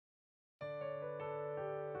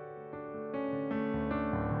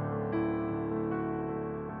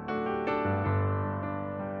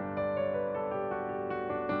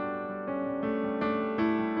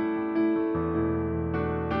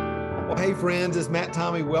Hey friends, it's Matt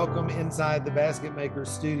Tommy. Welcome inside the Basket Maker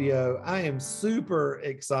studio. I am super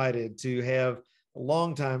excited to have a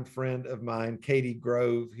longtime friend of mine, Katie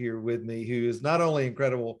Grove, here with me, who is not only an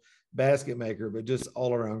incredible basket maker, but just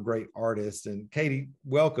all around great artist. And Katie,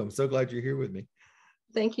 welcome. So glad you're here with me.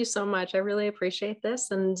 Thank you so much. I really appreciate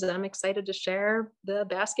this. And I'm excited to share the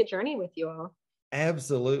basket journey with you all.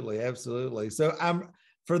 Absolutely. Absolutely. So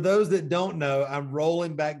for those that don't know, I'm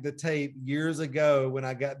rolling back the tape years ago when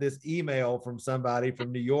I got this email from somebody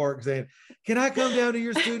from New York saying, can I come down to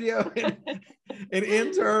your studio and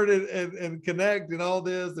intern and connect and all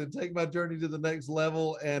this and take my journey to the next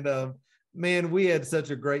level? And man, we had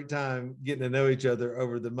such a great time getting to know each other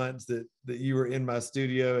over the months that you were in my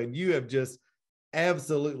studio, and you have just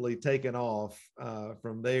absolutely taken off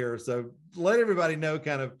from there. So let everybody know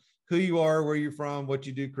kind of who you are, where you're from, what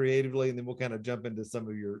you do creatively, and then we'll kind of jump into some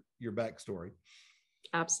of your backstory.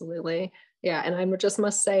 Absolutely. Yeah. And I just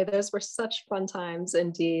must say, those were such fun times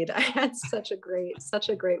indeed. I had such a great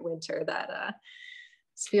winter that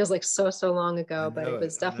feels like so long ago, but it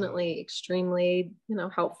was definitely extremely,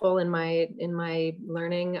 helpful in my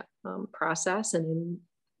learning process and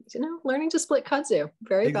in, learning to split kudzu.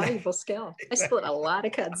 Very valuable skill. I split a lot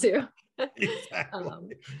of kudzu.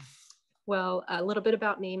 Exactly. Well, a little bit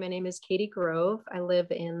about me. My name is Katie Grove. I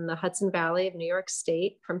live in the Hudson Valley of New York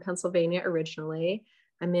State, from Pennsylvania originally.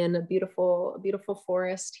 I'm in a beautiful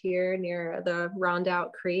forest here near the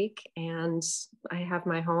Rondout Creek, and I have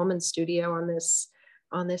my home and studio on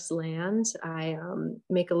this land. I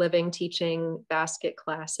make a living teaching basket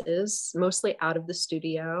classes, mostly out of the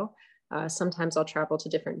studio. Sometimes I'll travel to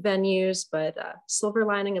different venues, but silver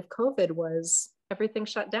lining of COVID was everything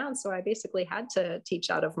shut down. So I basically had to teach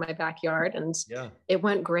out of my backyard, and It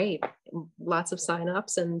went great. Lots of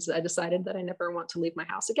signups, and I decided that I never want to leave my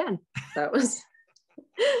house again. That was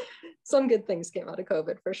some good things came out of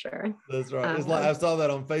COVID for sure. That's right. It's like I saw that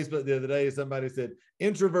on Facebook the other day. Somebody said,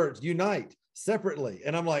 introverts unite separately.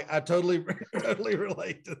 And I'm like, I totally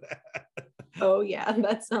relate to that. Oh yeah,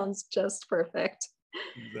 that sounds just perfect.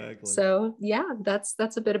 Exactly. So yeah, that's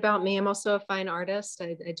a bit about me. I'm also a fine artist.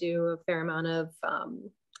 I do a fair amount of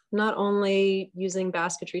not only using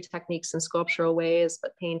basketry techniques in sculptural ways,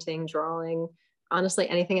 but painting, drawing, honestly,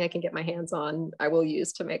 anything I can get my hands on, I will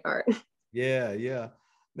use to make art. Yeah.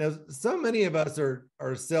 Now, so many of us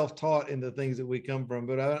are self-taught in the things that we come from,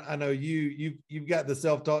 but I know you've got the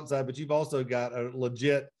self-taught side, but you've also got a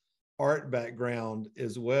legit art background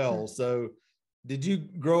as well. So did you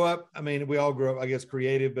grow up? I mean, we all grew up, I guess,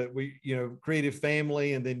 creative, but creative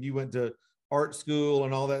family, and then you went to art school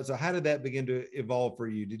and all that. So how did that begin to evolve for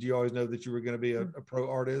you? Did you always know that you were going to be a pro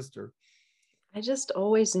artist, or? I just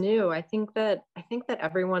always knew. I think that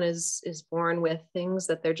everyone is born with things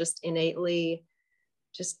that they're just innately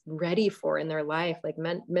just ready for in their life, like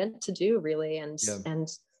meant to do, really. And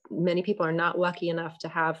many people are not lucky enough to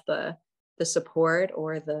have the support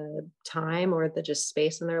or the time or the just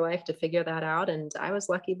space in their life to figure that out. And I was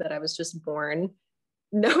lucky that I was just born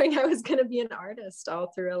knowing I was going to be an artist all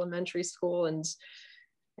through elementary school and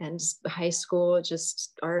high school.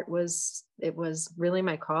 Just art was really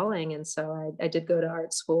my calling. And so I did go to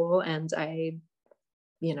art school, and I,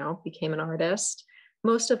 became an artist.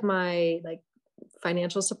 Most of my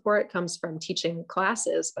financial support comes from teaching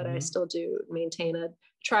classes, but I still do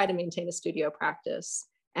try to maintain a studio practice.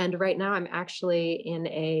 And right now I'm actually in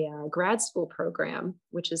a grad school program,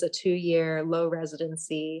 which is a 2-year low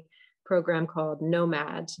residency program called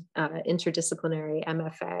NOMAD, interdisciplinary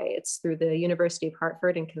MFA. It's through the University of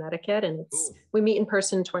Hartford in Connecticut. And we meet in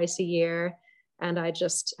person twice a year. And I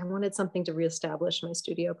wanted something to reestablish my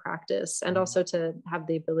studio practice, and also to have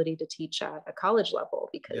the ability to teach at a college level,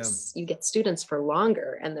 because you get students for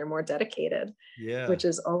longer and they're more dedicated, which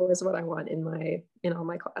is always what I want in all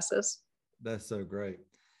my classes. That's so great.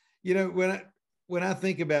 When I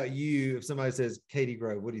think about you, if somebody says, Katie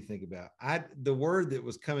Grove, what do you think about? The word that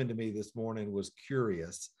was coming to me this morning was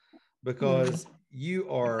curious, because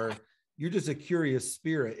you're just a curious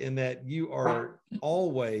spirit, in that you are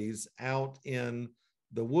always out in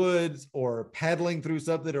the woods or paddling through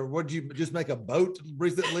something. Or would you just make a boat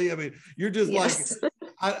recently? I mean, you're just like,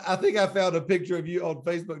 I think I found a picture of you on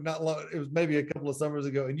Facebook not long, it was maybe a couple of summers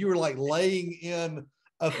ago, and you were like laying in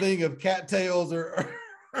a thing of cattails or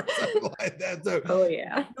something like that. So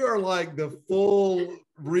you're like the full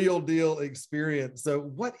real deal experience. So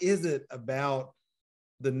what is it about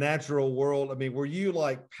the natural world? I mean, were you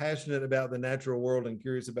like passionate about the natural world and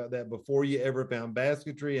curious about that before you ever found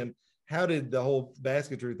basketry? And how did the whole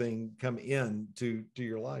basketry thing come in to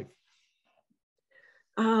your life?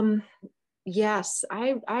 Yes,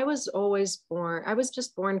 I was always born, I was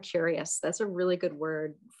just born curious. That's a really good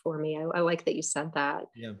word for me. I like that you said that.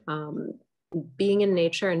 Yeah. Um, Being in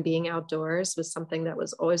nature and being outdoors was something that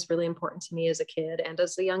was always really important to me as a kid and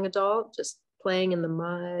as a young adult, just playing in the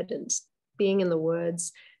mud and being in the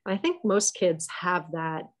woods. I think most kids have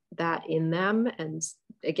that in them. And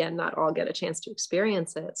again, not all get a chance to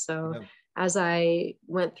experience it. So Yeah. as I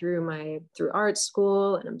went through art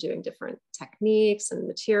school and I'm doing different techniques and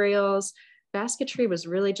materials, basketry was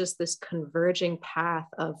really just this converging path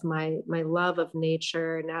of my love of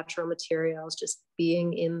nature, natural materials, just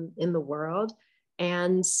being in the world,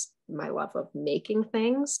 and my love of making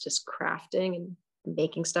things, just crafting and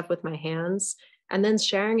making stuff with my hands, and then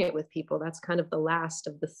sharing it with people. That's kind of the last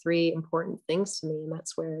of the three important things to me, and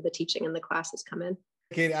that's where the teaching and the classes come in.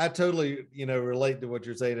 Katie, I totally, relate to what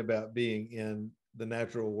you're saying about being in the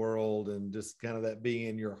natural world and just kind of that being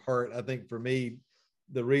in your heart. I think for me,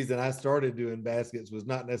 the reason I started doing baskets was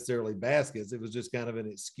not necessarily baskets. It was just kind of an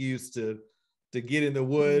excuse to get in the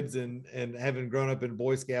woods, and having grown up in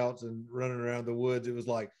Boy Scouts and running around the woods, it was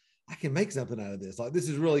like, I can make something out of this. Like, this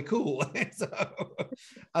is really cool. And so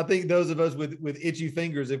I think those of us with itchy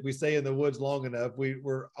fingers, if we stay in the woods long enough,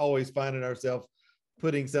 we're always finding ourselves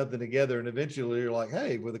putting something together. And eventually you're like,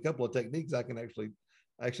 hey, with a couple of techniques, I can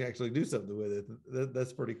actually do something with it.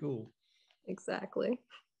 That's pretty cool. Exactly.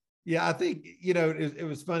 Yeah, I think, it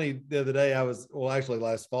was funny the other day. Actually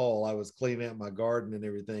last fall, I was cleaning out my garden and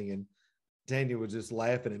everything. And Tanya was just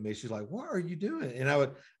laughing at me. She's like, what are you doing? And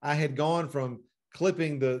I had gone from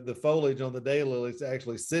clipping the foliage on the daylilies to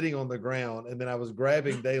actually sitting on the ground. And then I was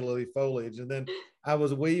grabbing daylily foliage, and then I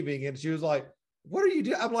was weaving, and she was like, what are you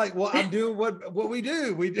doing? I'm like, well, I'm doing what we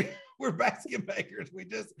do. We're basket makers.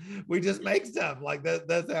 We just make stuff like that.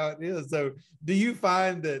 That's how it is. So do you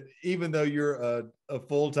find that even though you're a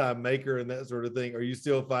full-time maker and that sort of thing, are you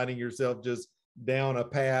still finding yourself just down a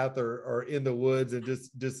path or in the woods and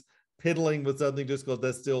just piddling with something just because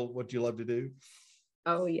that's still what you love to do?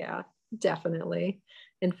 Oh yeah, definitely.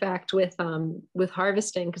 In fact, with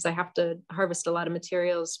harvesting, because I have to harvest a lot of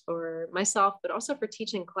materials for myself, but also for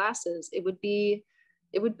teaching classes, it would be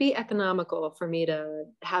economical for me to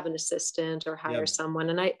have an assistant or Yeah. hire someone.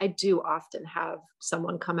 And I do often have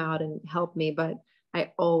someone come out and help me, but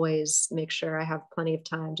I always make sure I have plenty of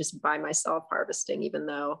time just by myself harvesting, even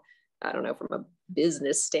though I don't know, from a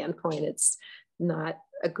business standpoint, it's not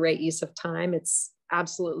a great use of time. It's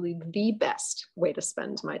absolutely the best way to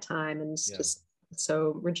spend my time, and it's Yeah. just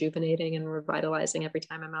so rejuvenating and revitalizing every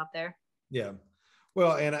time I'm out there. Yeah.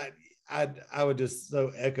 Well, and I would just so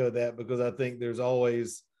echo that, because I think there's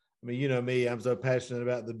always, I mean, me, I'm so passionate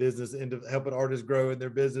about the business end of helping artists grow in their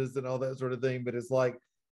business and all that sort of thing. But it's like,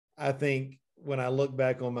 I think when I look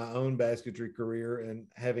back on my own basketry career and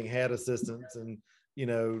having had assistants and,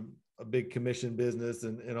 a big commission business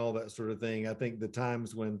and all that sort of thing, I think the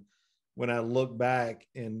times when I look back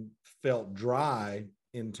and felt dry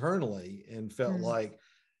internally and felt like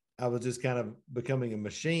I was just kind of becoming a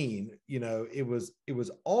machine, it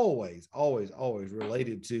was always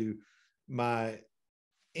related to my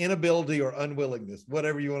inability or unwillingness,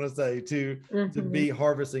 whatever you want to say, to be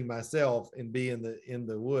harvesting myself and be in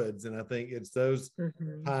the woods. And I think it's those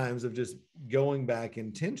times of just going back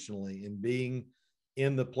intentionally and being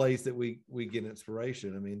in the place that we get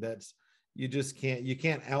inspiration. I mean, you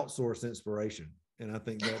can't outsource inspiration. And I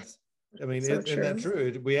think So isn't that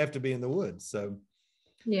true. true? We have to be in the woods. So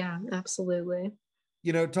Yeah, absolutely.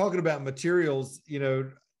 talking about materials,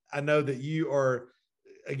 I know that you are,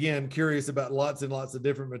 again, curious about lots and lots of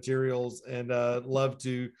different materials, and love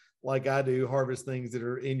to, like I do, harvest things that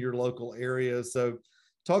are in your local area. So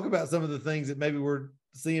talk about some of the things that maybe we're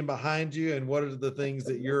seeing behind you, and what are the things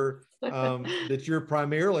that you're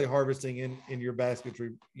primarily harvesting in your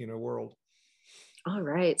basketry, world. All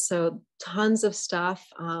right. So tons of stuff.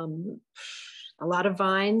 A lot of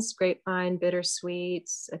vines, grapevine, bittersweet,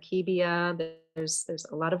 akebia. There's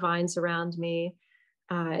a lot of vines around me.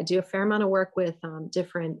 I do a fair amount of work with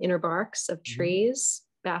different inner barks of trees.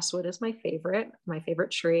 Basswood is my favorite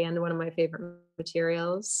tree, and one of my favorite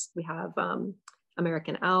materials. We have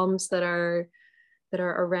American elms that are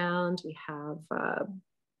around. We have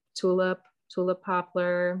tulip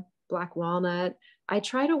poplar, black walnut. I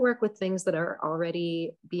try to work with things that are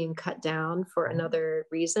already being cut down for another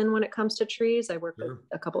reason when it comes to trees. I work with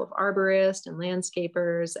a couple of arborists and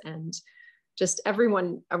landscapers, and just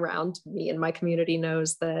everyone around me in my community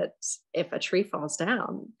knows that if a tree falls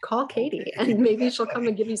down, call Katie and maybe she'll come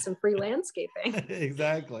and give you some free landscaping.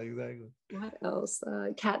 Exactly. What else?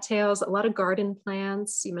 Cattails, a lot of garden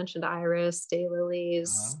plants. You mentioned iris, daylilies,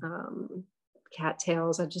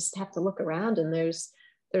 cattails. I just have to look around, and there's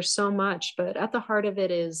there's so much, but at the heart of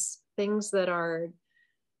it is things that are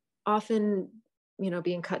often,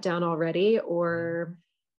 being cut down already, or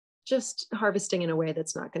just harvesting in a way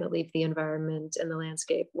that's not going to leave the environment and the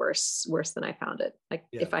landscape worse than I found it. Like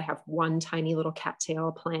if I have one tiny little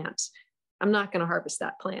cattail plant, I'm not going to harvest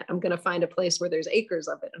that plant. I'm going to find a place where there's acres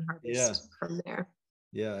of it and harvest from there.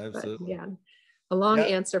 Yeah, absolutely. But, a long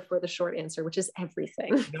answer for the short answer, which is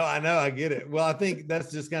everything. No, I know, I get it. Well, I think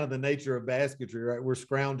that's just kind of the nature of basketry, right? We're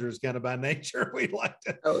scroungers kind of by nature. We like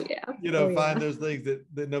to, find those things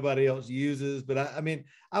that nobody else uses. But I mean,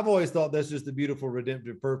 I've always thought that's just the beautiful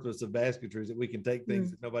redemptive purpose of basketry, is that we can take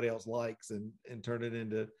things that nobody else likes and turn it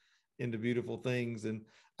into beautiful things. And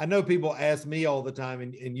I know people ask me all the time,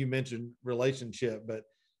 and you mentioned relationship, but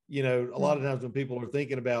a lot of times when people are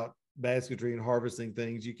thinking about basketry and harvesting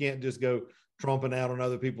things, you can't just go tromping out on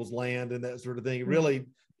other people's land and that sort of thing. Really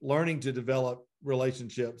learning to develop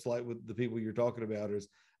relationships like with the people you're talking about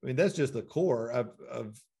that's just the core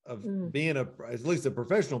of being at least a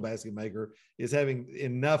professional basket maker, is having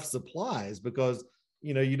enough supplies, because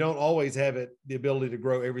you don't always have the ability to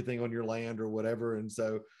grow everything on your land or whatever. And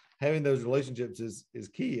so having those relationships is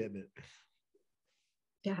key, isn't it?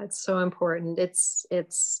 Yeah, it's so important.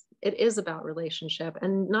 It is about relationship,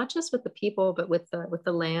 and not just with the people, but with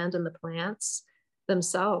the land and the plants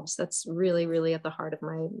themselves. That's really, really at the heart of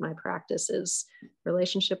my practice, is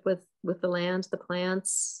relationship with the land, the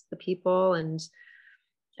plants, the people. And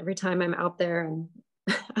every time I'm out there, and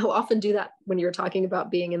I'll often do that when you're talking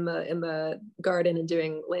about being in the garden and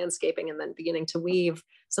doing landscaping and then beginning to weave.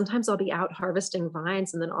 Sometimes I'll be out harvesting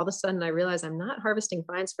vines, and then all of a sudden I realize I'm not harvesting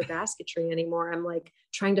vines for basketry anymore. I'm like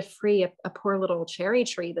trying to free a poor little cherry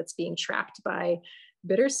tree that's being trapped by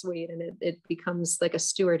bittersweet, and it becomes like a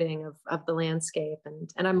stewarding of the landscape.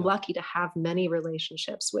 And I'm lucky to have many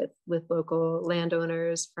relationships with local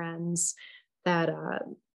landowners, friends that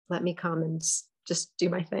let me come and just do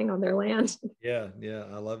my thing on their land. Yeah,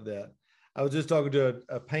 I love that. I was just talking to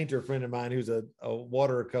a painter friend of mine who's a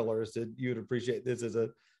watercolorist, and you would appreciate this as a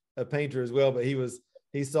painter as well, but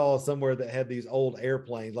he saw somewhere that had these old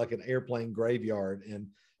airplanes, like an airplane graveyard, and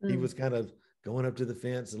he was kind of going up to the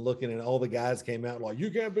fence and looking, and all the guys came out like,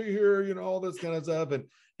 "You can't be here," all this kind of stuff. And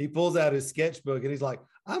he pulls out his sketchbook and he's like,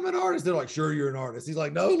 "I'm an artist." They're like, "Sure, you're an artist." He's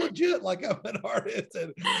like, "No, legit, like I'm an artist."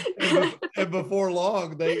 And before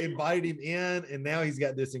long, they invite him in, and now he's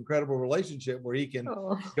got this incredible relationship where he can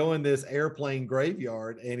go in this airplane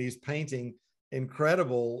graveyard, and he's painting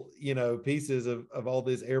incredible, pieces of all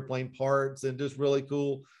these airplane parts and just really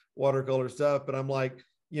cool watercolor stuff. But I'm like,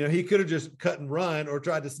 he could have just cut and run or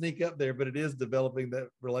tried to sneak up there, but it is developing that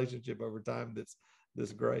relationship over time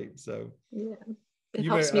that's great. So it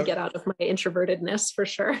helps me get out of my introvertedness, for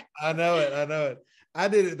sure. I know it. I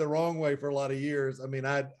did it the wrong way for a lot of years. I mean,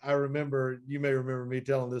 I remember, you may remember me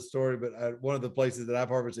telling this story, but one of the places that I've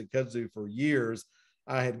harvested kudzu for years,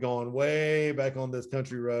 I had gone way back on this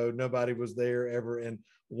country road. Nobody was there ever. And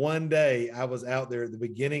one day I was out there at the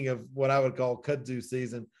beginning of what I would call kudzu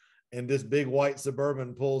season, and this big white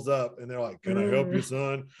Suburban pulls up, and they're like, "Can I help you,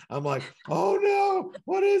 son?" I'm like, "Oh no,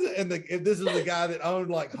 what is it?" And this is the guy that owned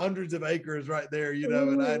like hundreds of acres right there,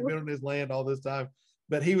 and I had been on his land all this time.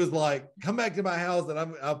 But he was like, "Come back to my house and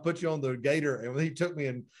I'll put you on the gator." And when he took me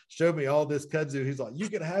and showed me all this kudzu, he's like, "You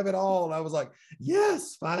can have it all." And I was like,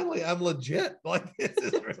 "Yes, finally, I'm legit." Like, this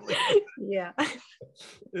is really good. Yeah.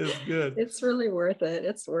 It's good. It's really worth it.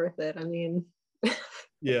 It's worth it. I mean,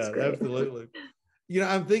 yeah, absolutely.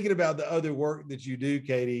 I'm thinking about the other work that you do,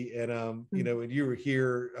 Katie, and when you were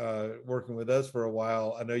here working with us for a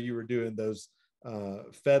while, I know you were doing those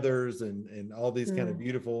feathers and all these kind of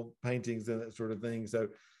beautiful paintings and that sort of thing. So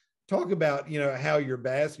talk about, how your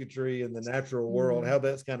basketry in the natural world, how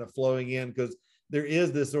that's kind of flowing in, because there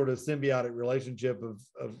is this sort of symbiotic relationship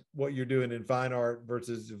of what you're doing in fine art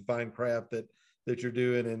versus fine craft that you're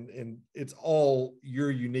doing. And it's all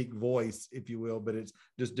your unique voice, if you will, but it's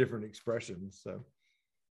just different expressions. So.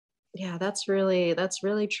 Yeah, that's really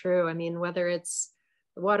true. I mean, whether it's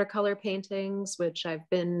the watercolor paintings, which I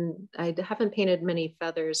haven't painted many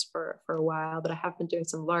feathers for a while, but I have been doing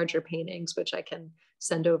some larger paintings, which I can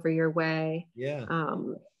send over your way. Yeah.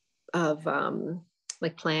 Of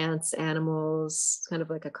like plants, animals, kind of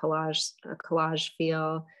like a collage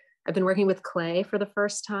feel. I've been working with clay for the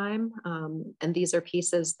first time. And these are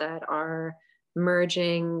pieces that are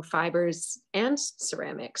merging fibers and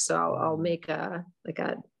ceramics. So I'll make a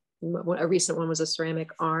recent one was a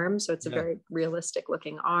ceramic arm. So it's a very realistic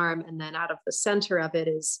looking arm. And then out of the center of it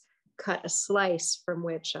is cut a slice from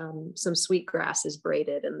which some sweetgrass is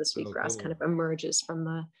braided, and the sweetgrass kind of emerges from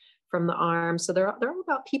the arm. So they're all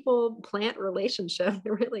about people-plant relationship,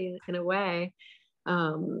 really, in a way.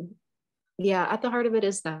 Yeah, at the heart of it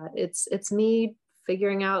is that it's me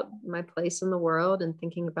figuring out my place in the world and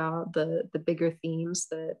thinking about the bigger themes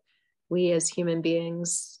that we as human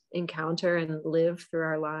beings encounter and live through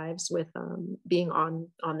our lives with being on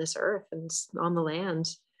this earth and on the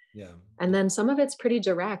land. Yeah. And then some of it's pretty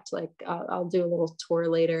direct. Like I'll do a little tour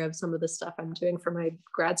later of some of the stuff I'm doing for my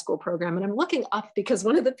grad school program. And I'm looking up because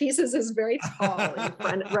one of the pieces is very tall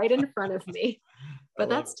right in front of me. But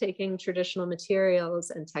that's taking traditional materials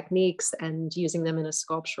and techniques and using them in a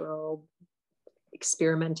sculptural,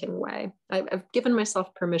 experimenting way. I've given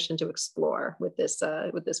myself permission to explore with this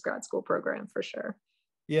grad school program for sure.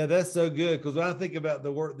 Yeah, that's so good, because when I think about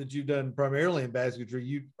the work that you've done primarily in basketry,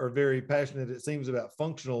 you are very passionate, it seems, about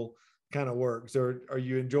functional kind of work. So are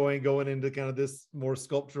you enjoying going into kind of this more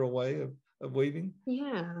sculptural way of weaving?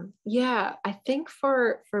 Yeah. I think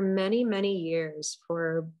for many, many years,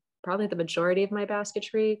 for probably the majority of my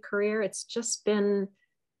basketry career, it's just been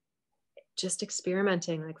just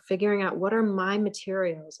experimenting, like figuring out what are my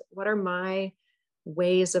materials, what are my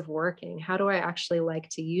ways of working, how do I actually like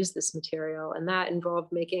to use this material. And that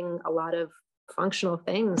involved making a lot of functional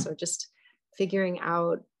things, or just figuring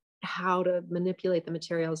out how to manipulate the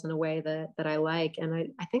materials in a way that I like.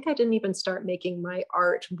 And I think I didn't even start making my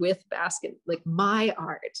art with basket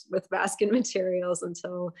materials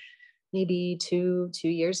until maybe two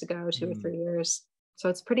years ago, 2 or 3 years. So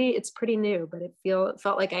it's pretty new, but it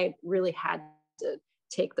felt like I really had to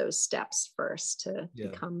take those steps first to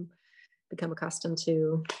become accustomed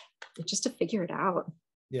to just to figure it out.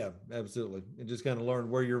 Yeah, absolutely. And just kind of learn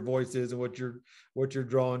where your voice is and what you're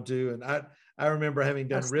drawn to. And I remember having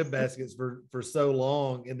done rib baskets for so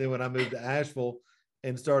long. And then when I moved to Asheville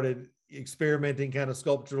and started experimenting kind of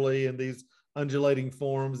sculpturally and these undulating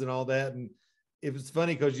forms and all that. And it was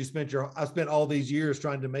funny because I spent all these years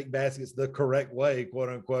trying to make baskets the correct way, quote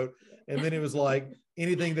unquote. And then it was like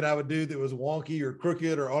anything that I would do that was wonky or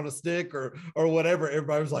crooked or on a stick or whatever,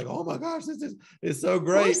 everybody was like, oh my gosh, this is so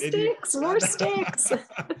great. More sticks.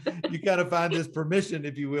 You kind of find this permission,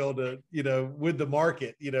 if you will, to, with the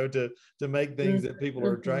market, to make things that people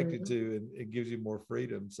are attracted to, and it gives you more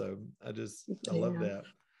freedom. So I love that.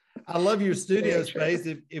 I love your studio space.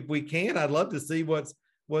 If we can, I'd love to see what's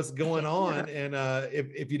going on. And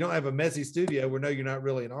if you don't have a messy studio, we know you're not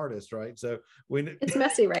really an artist, right? So it's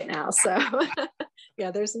messy right now. So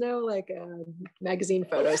yeah, there's no magazine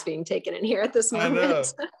photos being taken in here at this moment. I know.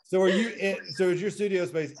 So is your studio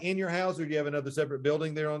space in your house, or do you have another separate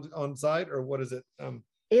building there on site, or what is it?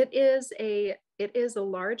 It is a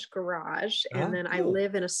large garage, and then cool. I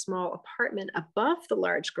live in a small apartment above the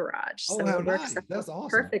large garage. So it works That's awesome.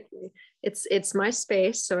 Perfectly. It's my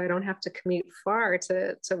space, so I don't have to commute far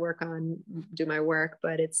to do my work,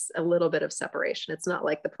 but it's a little bit of separation. It's not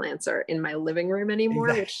like the plants are in my living room anymore,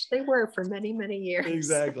 which they were for many, many years.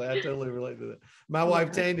 Exactly. I totally relate to that. My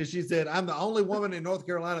wife, Tanya, she said, I'm the only woman in North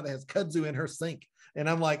Carolina that has kudzu in her sink. And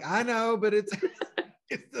I'm like, I know, but it's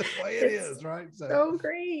the way it is, right? So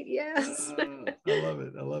great. Yes. I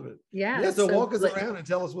love it. Yeah. So walk us around and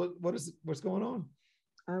tell us what's going on.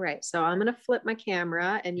 All right. So I'm going to flip my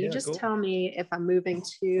camera, and you just tell me if I'm moving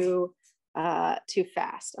too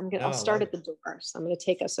fast. I'll start at the door. So I'm going to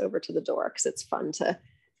take us over to the door because it's fun to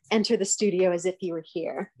enter the studio as if you were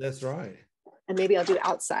here. That's right. And maybe I'll do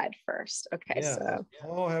outside first. Okay. Yeah. So.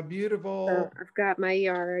 Oh, how beautiful. So I've got my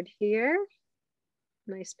yard here.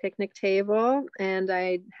 Nice picnic table, and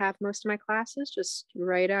I have most of my classes just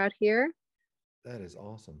right out here. That is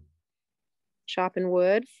awesome. Chopping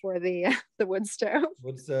wood for the wood stove.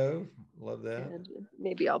 Wood stove, love that. And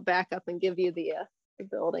maybe I'll back up and give you the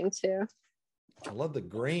building too. I love the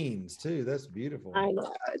greens too. That's beautiful. I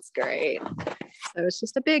know, it's great. So it's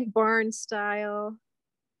just a big barn style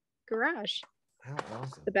garage. How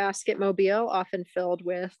awesome. The basket mobile often filled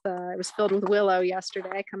with, it was filled with willow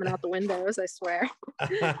yesterday coming out the windows, I swear.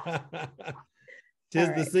 Tis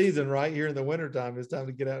the season, right? Here in the wintertime, it's time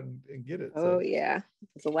to get out and get it. Oh, yeah.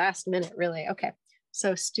 It's the last minute, really. Okay.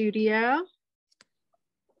 So studio.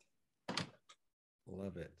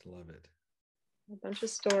 Love it. A bunch of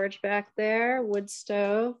storage back there. Wood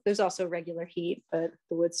stove. There's also regular heat, but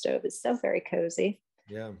the wood stove is so very cozy.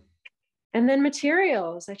 Yeah. And then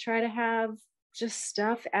materials. I try to have just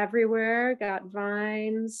stuff everywhere. Got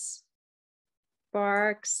vines,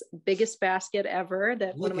 barks, biggest basket ever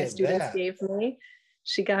that one of my students gave me.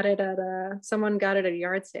 She got it someone got it at a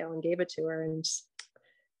yard sale and gave it to her. And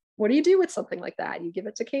what do you do with something like that? You give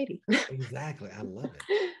it to Katie. Exactly. I love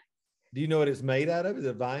it. Do you know what it's made out of? Is it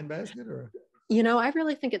a vine basket or? I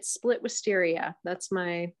really think it's split wisteria. That's what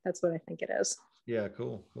I think it is. Yeah.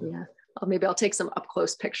 Cool. Yeah. maybe I'll take some up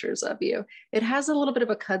close pictures of you. It has a little bit of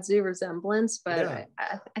a kudzu resemblance, but Yeah.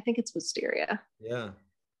 I think it's wisteria. Yeah.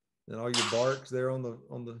 And all your barks there on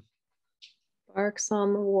the Barks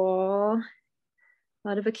on the wall. A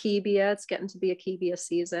lot of akebia. It's getting to be akebia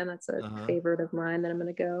season. That's a favorite of mine that I'm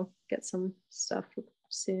going to go get some stuff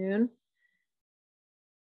soon.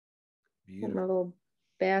 Beautiful. Got my little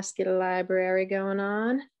basket library going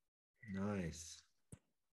on. Nice.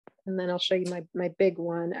 And then I'll show you my big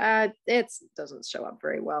one. It doesn't show up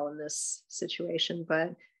very well in this situation,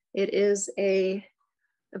 but it is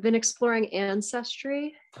I've been exploring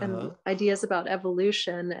ancestry and ideas about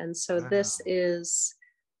evolution. And so this is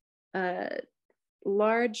a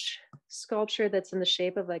large sculpture that's in the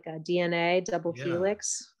shape of like a DNA double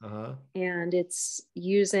helix. And it's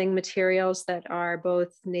using materials that are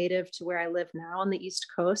both native to where I live now on the East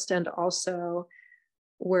Coast and also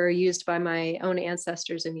were used by my own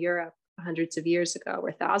ancestors in Europe hundreds of years ago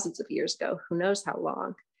or thousands of years ago, who knows how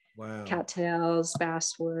long. Wow. Cattails,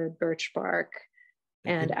 basswood, birch bark.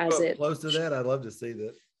 And as it close to that, I'd love to see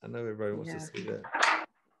that. I know everybody wants to see that.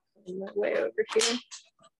 My way over here. Let's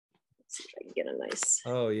see if I can get a nice.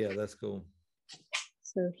 Oh yeah, that's cool.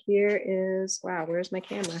 So here is, wow, where's my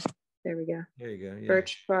camera? There we go. There you go. Yeah.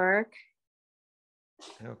 Birch bark.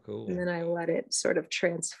 How cool. And then I let it sort of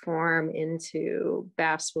transform into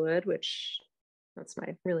basswood, which that's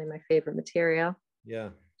really my favorite material. Yeah.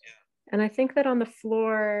 And I think that on the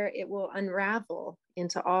floor, it will unravel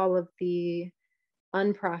into all of the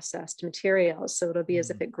unprocessed materials. So it'll be as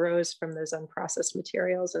if it grows from those unprocessed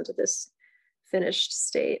materials into this finished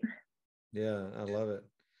state. Yeah, I love it.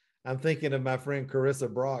 I'm thinking of my friend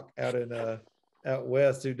Carissa Brock out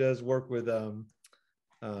west, who does work with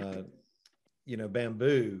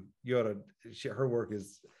bamboo. Her work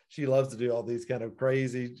is, she loves to do all these kind of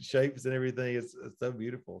crazy shapes and everything. It's so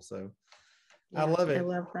beautiful. So yeah, I love it. I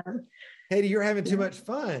love that. Katie, you're having too much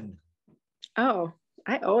fun. Oh,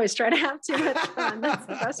 I always try to have too much fun. That's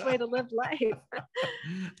the best way to live life.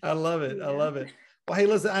 I love it. Yeah. I love it. Well, hey,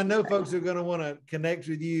 listen, I know folks are going to want to connect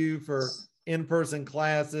with you for in-person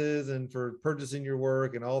classes and for purchasing your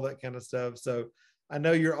work and all that kind of stuff. So I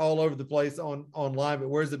know you're all over the place online, but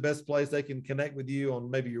where's the best place they can connect with you on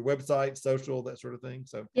maybe your website, social, that sort of thing?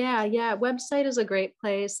 So yeah. Website is a great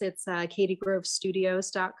place. It's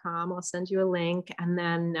katiegrovestudios.com. I'll send you a link. And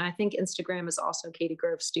then I think Instagram is also Katie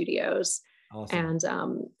Grove Studios. Awesome. And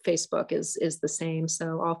Facebook is the same.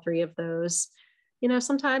 So all three of those.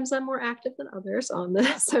 Sometimes I'm more active than others on the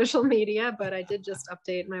social media, but I did just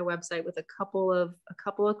update my website with a couple of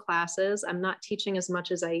classes. I'm not teaching as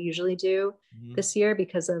much as I usually do this year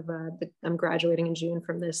because of I'm graduating in June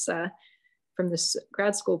from this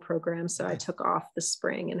grad school program. So I took off the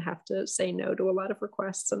spring and have to say no to a lot of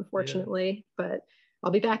requests, unfortunately, but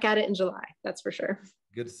I'll be back at it in July. That's for sure.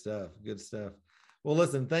 Good stuff. Good stuff. Well,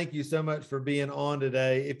 listen, thank you so much for being on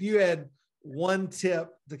today. If you had one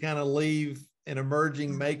tip to kind of leave an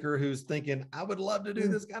emerging maker who's thinking, I would love to do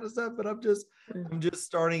this kind of stuff, but I'm just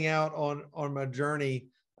starting out on my journey,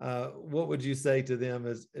 what would you say to them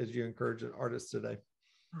as you encourage artists today?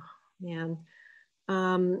 Man,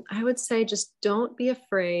 I would say just don't be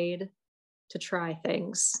afraid to try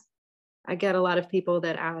things. I get a lot of people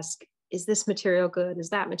that ask, is this material good? Is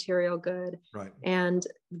that material good? Right. And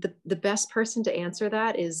the best person to answer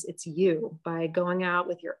that is it's you, by going out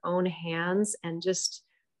with your own hands and just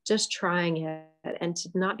trying it, and to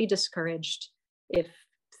not be discouraged if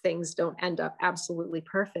things don't end up absolutely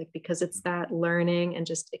perfect, because it's that learning, and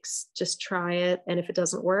just try it. And if it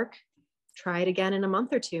doesn't work, try it again in a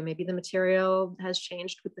month or two. Maybe the material has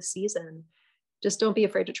changed with the season. Just don't be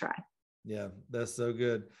afraid to try. Yeah, that's so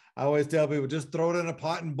good. I always tell people, just throw it in a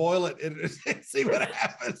pot and boil it and see what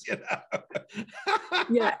happens,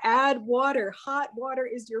 Yeah, add water. Hot water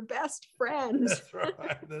is your best friend.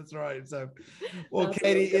 That's right. So, well, that's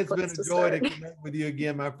Katie, it's been a joy to connect with you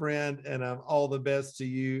again, my friend, and all the best to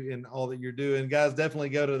you in all that you're doing. Guys, definitely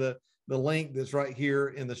go to the link that's right here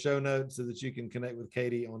in the show notes so that you can connect with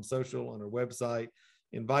Katie on social, on her website,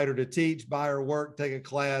 invite her to teach, buy her work, take a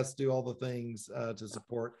class, do all the things to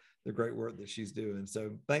support the great work that she's doing.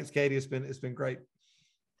 So thanks, Katie. It's been great.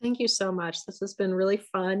 Thank you so much. This has been really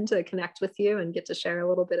fun to connect with you and get to share a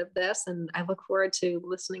little bit of this. And I look forward to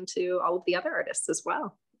listening to all of the other artists as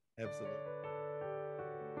well. Absolutely.